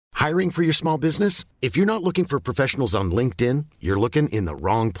Hiring for your small business? If you're not looking for professionals on LinkedIn, you're looking in the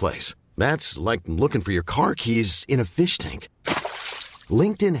wrong place. That's like looking for your car keys in a fish tank.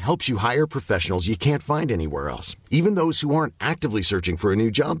 LinkedIn helps you hire professionals you can't find anywhere else, even those who aren't actively searching for a new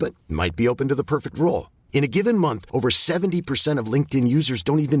job but might be open to the perfect role. In a given month, over 70% of LinkedIn users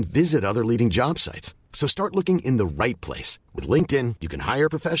don't even visit other leading job sites. So start looking in the right place. With LinkedIn, you can hire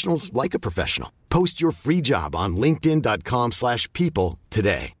professionals like a professional. Post your free job on linkedin.com/people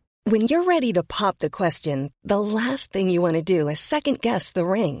today. When you're ready to pop the question, the last thing you want to do is second-guess the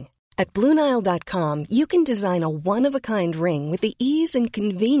ring. At BlueNile.com, you can design a one-of-a-kind ring with the ease and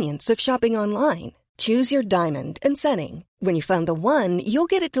convenience of shopping online. Choose your diamond and setting. When you find the one, you'll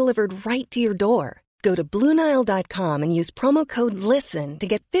get it delivered right to your door. Go to BlueNile.com and use promo code LISTEN to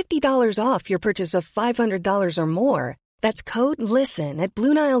get $50 off your purchase of $500 or more. That's code LISTEN at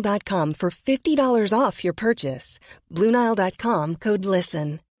BlueNile.com for $50 off your purchase. BlueNile.com, code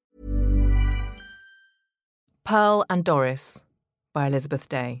LISTEN. Pearl and Doris by Elizabeth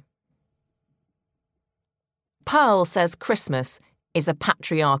Day. Pearl says Christmas is a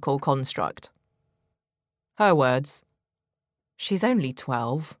patriarchal construct. Her words. She's only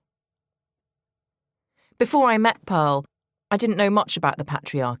 12. Before I met Pearl, I didn't know much about the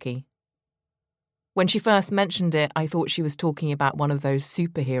patriarchy. When she first mentioned it, I thought she was talking about one of those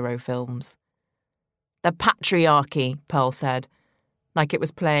superhero films. The patriarchy, Pearl said, like it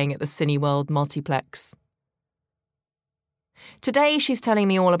was playing at the Cineworld multiplex. Today she's telling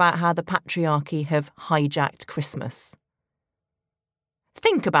me all about how the patriarchy have hijacked Christmas.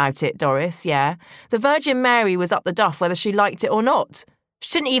 Think about it, Doris, yeah? The Virgin Mary was up the duff whether she liked it or not.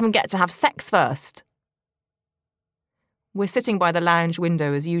 She didn't even get to have sex first. We're sitting by the lounge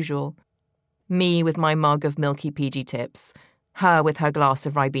window as usual. Me with my mug of milky PG Tips, her with her glass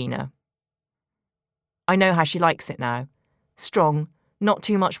of Ribena. I know how she likes it now. Strong, not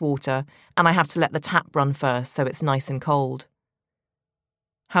too much water, and I have to let the tap run first so it's nice and cold.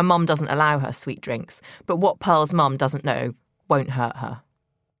 Her mum doesn't allow her sweet drinks, but what Pearl's mum doesn't know won't hurt her.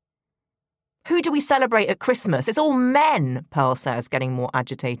 Who do we celebrate at Christmas? It's all men, Pearl says, getting more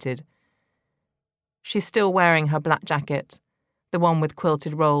agitated. She's still wearing her black jacket, the one with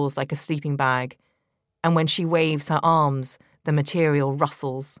quilted rolls like a sleeping bag, and when she waves her arms, the material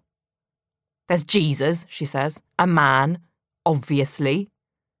rustles. There's Jesus, she says, a man, obviously.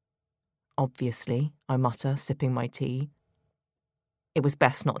 Obviously, I mutter, sipping my tea. It was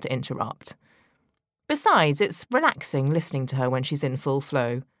best not to interrupt. Besides, it's relaxing listening to her when she's in full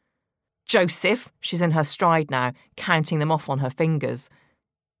flow. Joseph, she's in her stride now, counting them off on her fingers.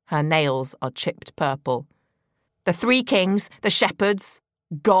 Her nails are chipped purple. The three kings, the shepherds,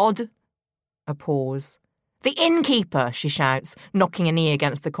 God. A pause. The innkeeper, she shouts, knocking a knee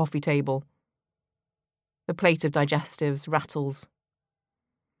against the coffee table. The plate of digestives rattles.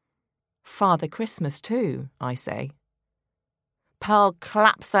 Father Christmas too, I say. Pearl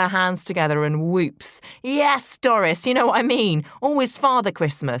claps her hands together and whoops. Yes, Doris, you know what I mean. Always Father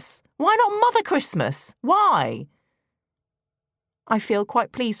Christmas. Why not Mother Christmas? Why? I feel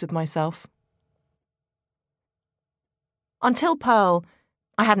quite pleased with myself. Until Pearl,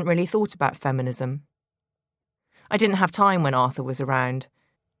 I hadn't really thought about feminism. I didn't have time when Arthur was around.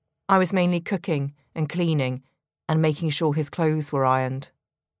 I was mainly cooking and cleaning and making sure his clothes were ironed.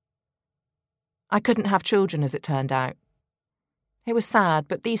 I couldn't have children, as it turned out. It was sad,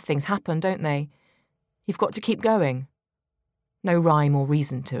 but these things happen, don't they? You've got to keep going. No rhyme or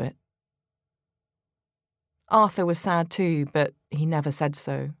reason to it. Arthur was sad too, but he never said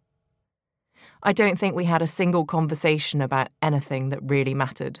so. I don't think we had a single conversation about anything that really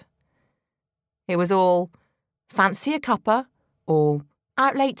mattered. It was all, fancy a cuppa, or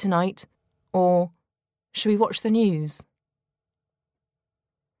out late tonight, or should we watch the news?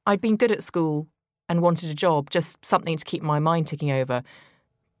 I'd been good at school and wanted a job, just something to keep my mind ticking over,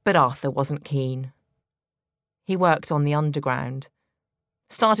 but Arthur wasn't keen. He worked on the Underground,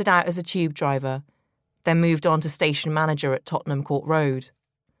 started out as a tube driver, then moved on to station manager at Tottenham Court Road.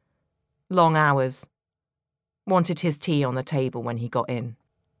 Long hours. Wanted his tea on the table when he got in.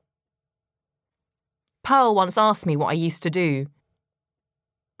 Pearl once asked me what I used to do.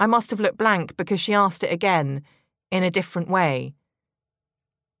 I must have looked blank because she asked it again, in a different way.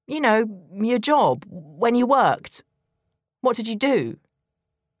 You know, your job, when you worked. What did you do?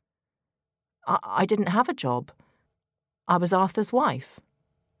 I didn't have a job. I was Arthur's wife.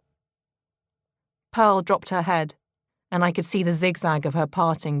 Pearl dropped her head, and I could see the zigzag of her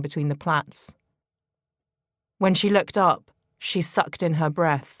parting between the plaits. When she looked up, she sucked in her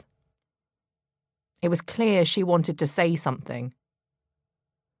breath. It was clear she wanted to say something.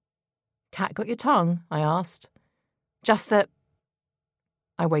 Cat got your tongue? I asked. Just that...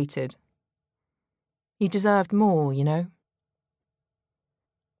 I waited. You deserved more, you know.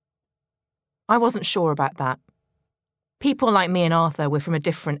 I wasn't sure about that. People like me and Arthur were from a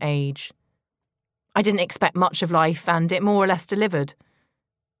different age. I didn't expect much of life, and it more or less delivered.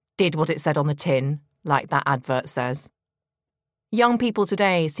 Did what it said on the tin, like that advert says. Young people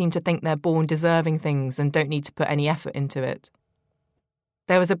today seem to think they're born deserving things and don't need to put any effort into it.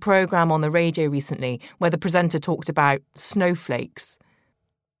 There was a programme on the radio recently where the presenter talked about snowflakes.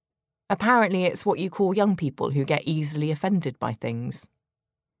 Apparently it's what you call young people who get easily offended by things.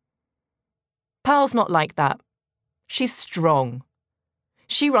 Pearl's not like that. She's strong.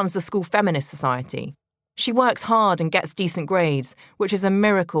 She runs the school feminist society. She works hard and gets decent grades, which is a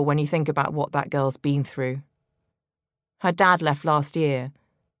miracle when you think about what that girl's been through. Her dad left last year,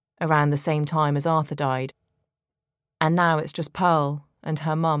 around the same time as Arthur died. And now it's just Pearl and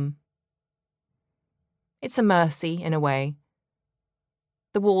her mum. It's a mercy, in a way.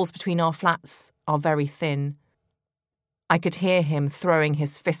 The walls between our flats are very thin. I could hear him throwing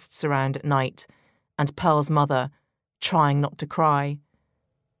his fists around at night, and Pearl's mother trying not to cry.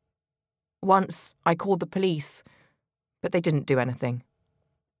 Once I called the police, but they didn't do anything.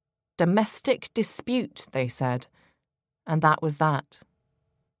 Domestic dispute, they said, and that was that.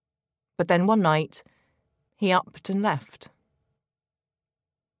 But then one night, he upped and left.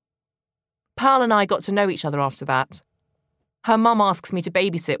 Pearl and I got to know each other after that. Her mum asks me to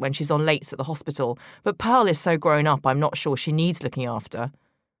babysit when she's on lates at the hospital, but Pearl is so grown up I'm not sure she needs looking after.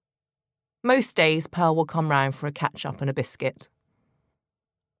 Most days, Pearl will come round for a catch-up and a biscuit.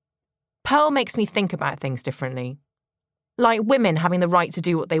 Pearl makes me think about things differently. Like women having the right to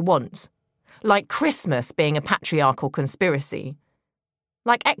do what they want. Like Christmas being a patriarchal conspiracy.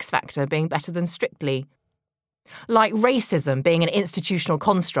 Like X Factor being better than Strictly. Like racism being an institutional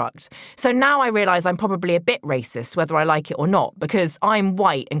construct. So now I realise I'm probably a bit racist, whether I like it or not, because I'm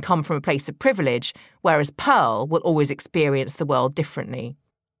white and come from a place of privilege, whereas Pearl will always experience the world differently.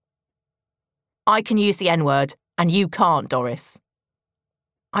 I can use the N-word, and you can't, Doris.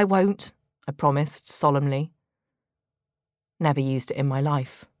 I won't, I promised solemnly. Never used it in my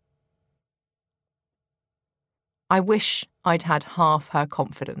life. I wish I'd had half her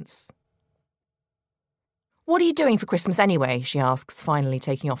confidence. What are you doing for Christmas anyway? She asks, finally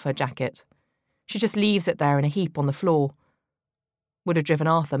taking off her jacket. She just leaves it there in a heap on the floor. Would have driven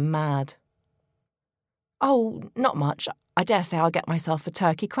Arthur mad. Oh, not much. I dare say I'll get myself a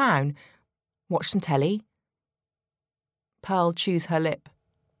turkey crown. Watch some telly. Pearl chews her lip.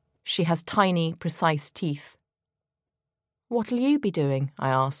 She has tiny, precise teeth. What'll you be doing, I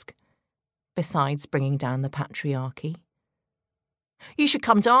ask, besides bringing down the patriarchy? You should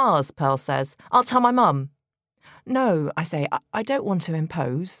come to ours, Pearl says. I'll tell my mum. No, I say, I don't want to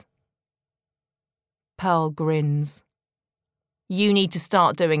impose. Pearl grins. You need to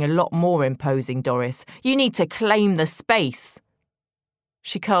start doing a lot more imposing, Doris. You need to claim the space.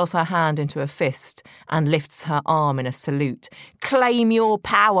 She curls her hand into a fist and lifts her arm in a salute. Claim your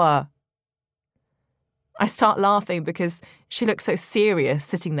power! I start laughing because she looks so serious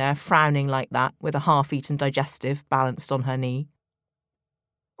sitting there frowning like that with a half-eaten digestive balanced on her knee.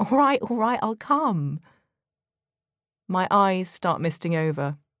 All right, I'll come. My eyes start misting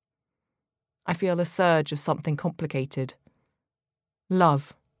over. I feel a surge of something complicated.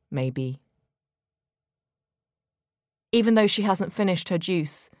 Love, maybe. Even though she hasn't finished her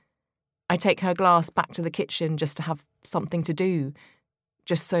juice, I take her glass back to the kitchen just to have something to do,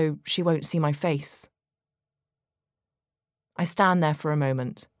 just so she won't see my face. I stand there for a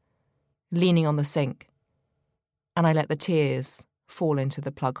moment, leaning on the sink, and I let the tears fall into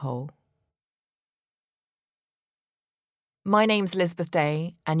the plug hole. My name's Elizabeth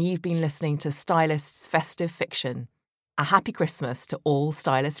Day, and you've been listening to Stylist's Festive Fiction. A happy Christmas to all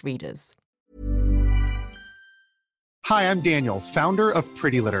Stylist readers. Hi, I'm Daniel, founder of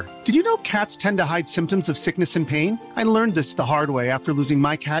Pretty Litter. Did you know cats tend to hide symptoms of sickness and pain? I learned this the hard way after losing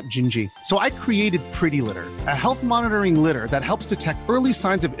my cat, Gingy. So I created Pretty Litter, a health monitoring litter that helps detect early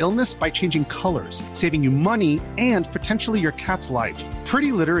signs of illness by changing colors, saving you money and potentially your cat's life.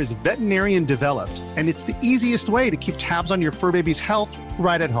 Pretty Litter is veterinarian developed, and it's the easiest way to keep tabs on your fur baby's health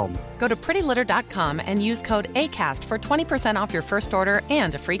right at home. Go to prettylitter.com and use code ACAST for 20% off your first order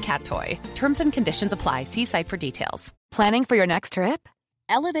and a free cat toy. Terms and conditions apply. See site for details. Planning for your next trip?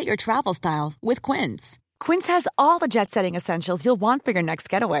 Elevate your travel style with Quince. Quince has all the jet-setting essentials you'll want for your next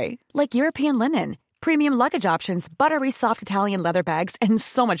getaway, like European linen, premium luggage options, buttery soft Italian leather bags, and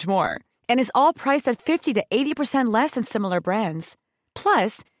so much more. And is all priced at 50 to 80% less than similar brands.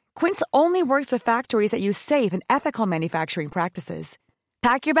 Plus, Quince only works with factories that use safe and ethical manufacturing practices.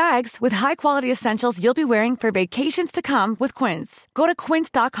 Pack your bags with high-quality essentials you'll be wearing for vacations to come with Quince. Go to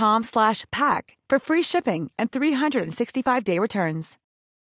quince.com/pack for free shipping and 365-day returns.